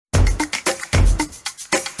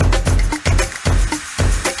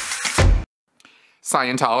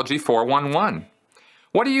Scientology 411.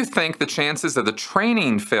 What do you think the chances of the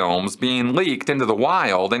training films being leaked into the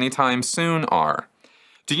wild anytime soon are?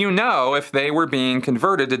 Do you know if they were being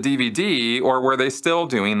converted to DVD or were they still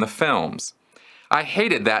doing the films? I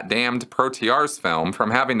hated that damned Pro-TRs film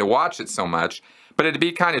from having to watch it so much, but it'd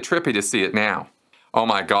be kind of trippy to see it now. Oh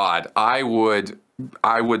my God, I would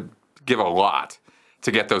give a lot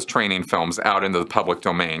to get those training films out into the public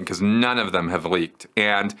domain because none of them have leaked.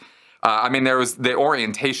 And I mean, there was the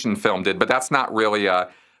orientation film did, but that's not really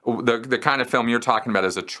the kind of film you're talking about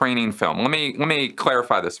is a training film. Let me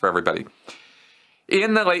clarify this for everybody.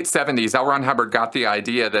 In the late 70s, L. Ron Hubbard got the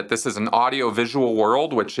idea that this is an audio-visual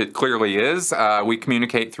world, which it clearly is. We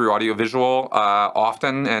communicate through audio-visual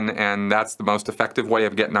often, and that's the most effective way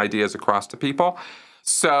of getting ideas across to people.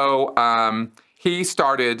 So he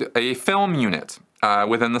started a film unit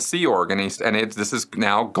within the Sea Org, and this is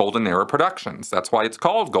now Golden Era Productions. That's why it's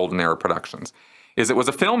called Golden Era Productions, it was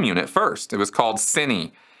a film unit first. It was called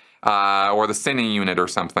Cine. Or the Cine unit or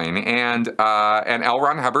something, and L.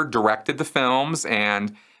 Ron Hubbard directed the films,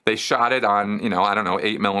 and they shot it on, I don't know,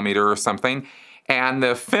 8mm or something, and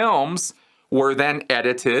the films were then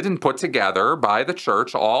edited and put together by the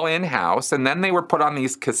church, all in-house, and then they were put on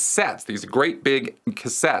these cassettes, these great big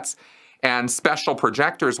cassettes, and special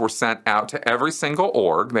projectors were sent out to every single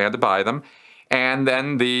org. They had to buy them, and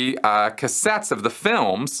then the cassettes of the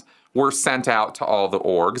films were sent out to all the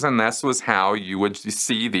orgs, and this was how you would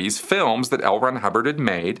see these films that L. Ron Hubbard had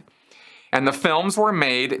made. And the films were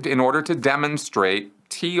made in order to demonstrate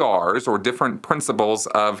TRs, or different principles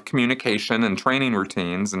of communication and training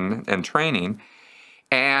routines and training,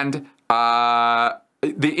 and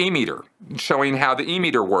the e-meter, showing how the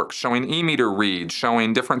e-meter works, showing e-meter reads,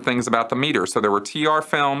 showing different things about the meter. So there were TR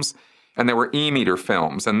films and there were e-meter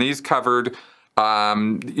films, and these covered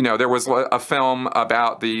there was a film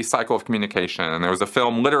about the cycle of communication, and there was a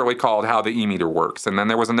film literally called How the E-Meter Works, and then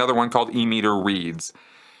there was another one called E-Meter Reads,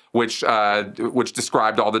 which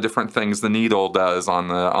described all the different things the needle does on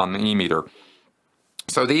the E-meter.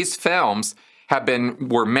 So these films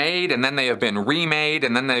were made, and then they have been remade,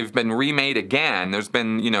 and then they've been remade again. There's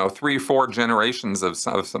been 3 or 4 generations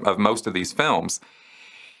of most of these films.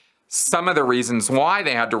 Some of the reasons why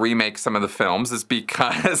they had to remake some of the films is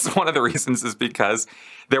because, one of the reasons is because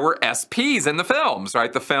there were SPs in the films,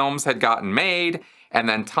 right? The films had gotten made, and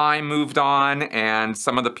then time moved on, and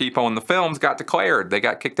some of the people in the films got declared. They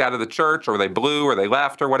got kicked out of the church, or they blew, or they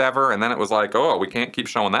left, or whatever, and then it was like, oh, we can't keep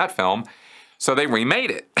showing that film. So they remade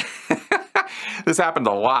it. This happened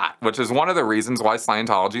a lot, which is one of the reasons why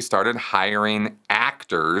Scientology started hiring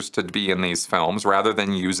actors to be in these films rather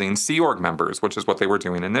than using Sea Org members, which is what they were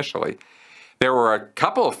doing initially. There were a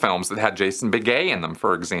couple of films that had Jason Begay in them,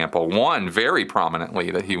 for example. One very prominently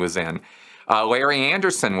that he was in. Larry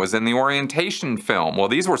Anderson was in the orientation film. Well,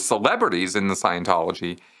 these were celebrities in the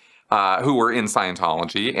Scientology, who were in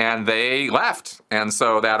Scientology, and they left. And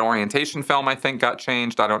so that orientation film, I think, got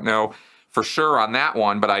changed. I don't know for sure on that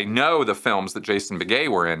one, but I know the films that Jason Begay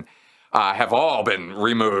were in have all been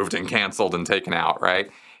removed and canceled and taken out, right?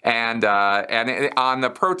 And on the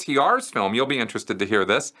Pro-TRs film, you'll be interested to hear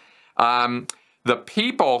this, the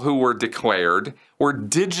people who were declared were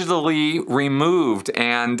digitally removed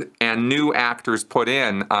and new actors put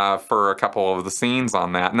in for a couple of the scenes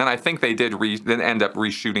on that. And then I think they did then end up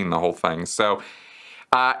reshooting the whole thing. So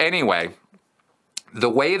anyway, the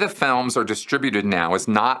way the films are distributed now is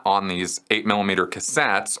not on these 8mm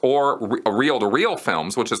cassettes or reel-to-reel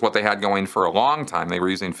films, which is what they had going for a long time. They were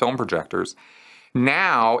using film projectors.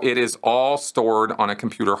 Now it is all stored on a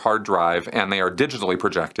computer hard drive, and they are digitally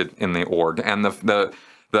projected in the org. And the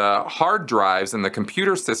hard drives and the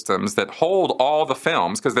computer systems that hold all the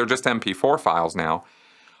films, because they're just MP4 files now,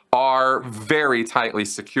 are very tightly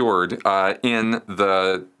secured in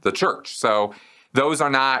the church. So those are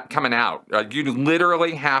not coming out. You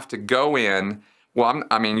literally have to go in. Well,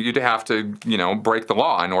 I mean, you'd have to, break the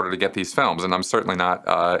law in order to get these films, and I'm certainly not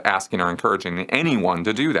asking or encouraging anyone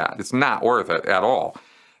to do that. It's not worth it at all.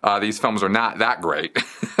 These films are not that great.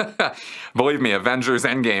 Believe me, Avengers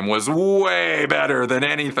Endgame was way better than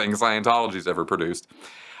anything Scientology's ever produced.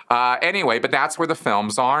 Anyway, but that's where the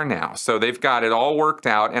films are now. So they've got it all worked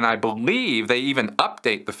out, and I believe they even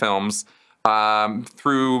update the films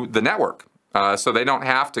through the network. So they don't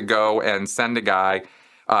have to go and send a guy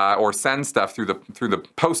or send stuff through the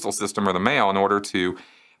postal system or the mail in order to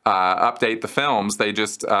update the films. They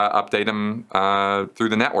just update them through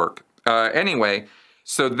the network. Anyway,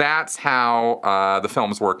 so that's how the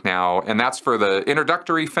films work now, and that's for the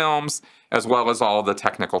introductory films as well as all the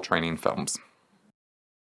technical training films.